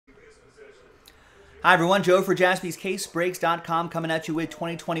Hi everyone, Joe for JaspysCaseBreaks.com coming at you with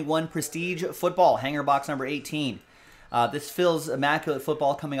 2021 Prestige Football, hanger box number 18. This fills Immaculate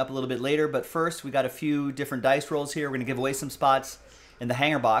Football coming up a little bit later, but first we got a few different dice rolls here. We're going to give away some spots in the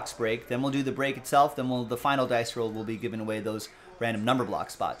hanger box break, then we'll do the break itself, then the final dice roll will be giving away those random number block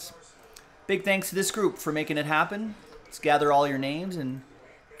spots. Big thanks to this group for making it happen. Let's gather all your names and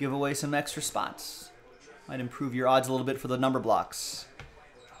give away some extra spots. Might improve your odds a little bit for the number blocks.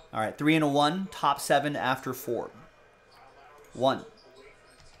 All right, 3 and a 1, top 7 after 4. 1,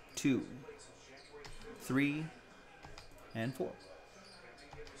 2, 3, and 4.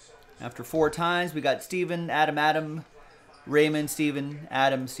 After 4 times, we got Steven, Adam, Raymond, Steven,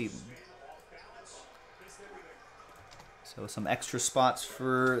 Adam, Steven. So some extra spots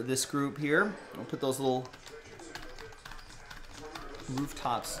for this group here. I'll put those little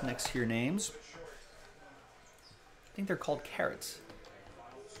rooftops next to your names. I think they're called carrots.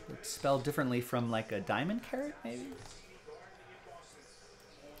 It's spelled differently from like a diamond carrot, maybe?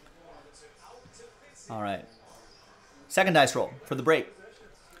 All right. Second dice roll for the break.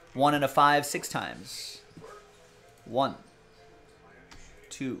 1 and a 5, 6 times. 1,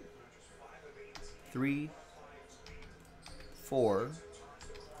 2, 3, 4,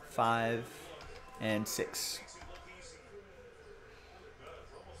 5, and 6.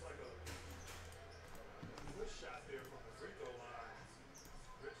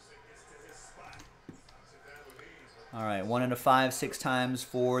 All right, 1 and a 5, 6 times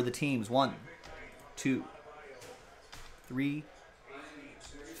for the teams. 1, 2, 3,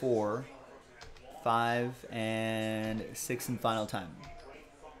 4, 5, and 6 and final time.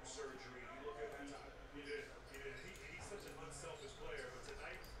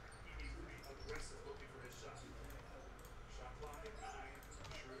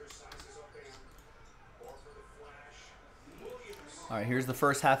 All right, here's the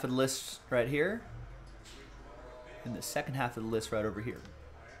first half of the list right here. And the second half of the list right over here.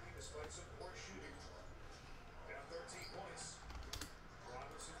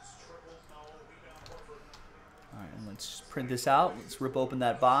 All right, and let's print this out. Let's rip open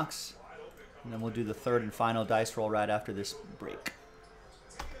that box. And then we'll do the third and final dice roll right after this break.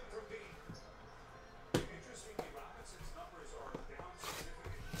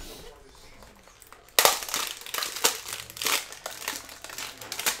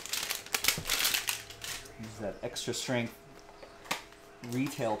 Use that extra strength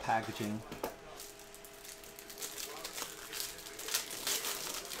retail packaging.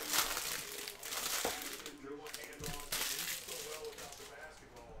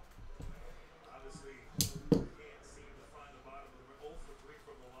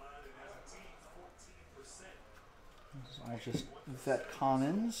 I'll just vet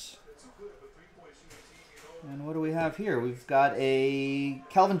commons. And what do we have here? We've got a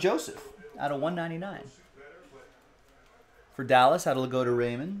Calvin Joseph out of 199. For Dallas, that'll go to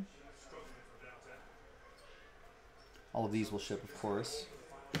Raymond. All of these will ship, of course.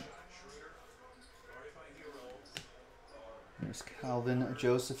 There's Calvin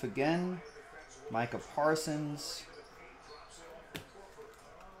Joseph again. Micah Parsons.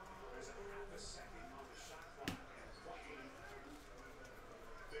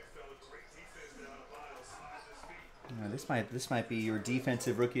 This might be your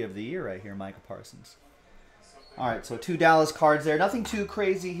defensive rookie of the year right here, Micah Parsons. All right, so 2 Dallas cards there. Nothing too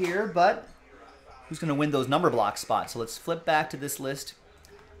crazy here, but who's going to win those number block spots? So let's flip back to this list.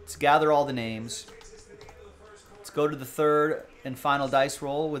 Let's gather all the names. Let's go to the third and final dice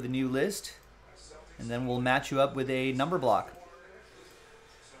roll with a new list, and then we'll match you up with a number block.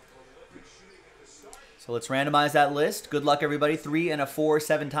 So let's randomize that list. Good luck, everybody. 3 and a 4,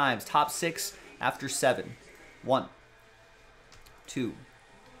 7 times. Top 6 after 7. 1, 2,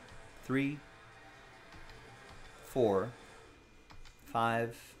 3, 4,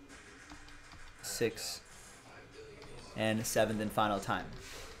 5, 6, and 7th and final time.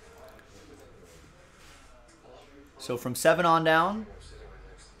 So from 7 on down,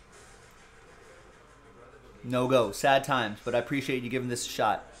 no go. Sad times, but I appreciate you giving this a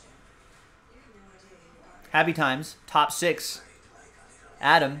shot. Happy times. Top 6.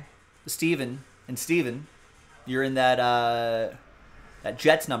 Adam, Steven, and Steven. You're in that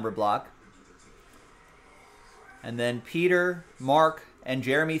Jets number block. And then Peter, Mark, and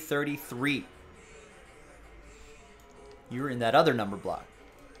Jeremy, 33. You're in that other number block.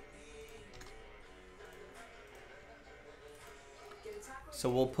 So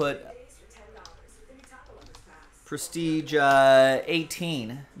we'll put Prestige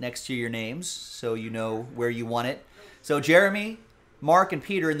 18 next to your names so you know where you want it. So Jeremy, Mark, and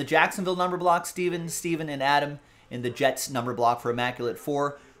Peter in the Jacksonville number block. Steven, and Adam in the Jets number block for Immaculate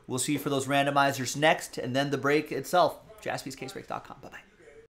 4. We'll see you for those randomizers next, and then the break itself. JaspysCaseBreaks.com. Bye-bye.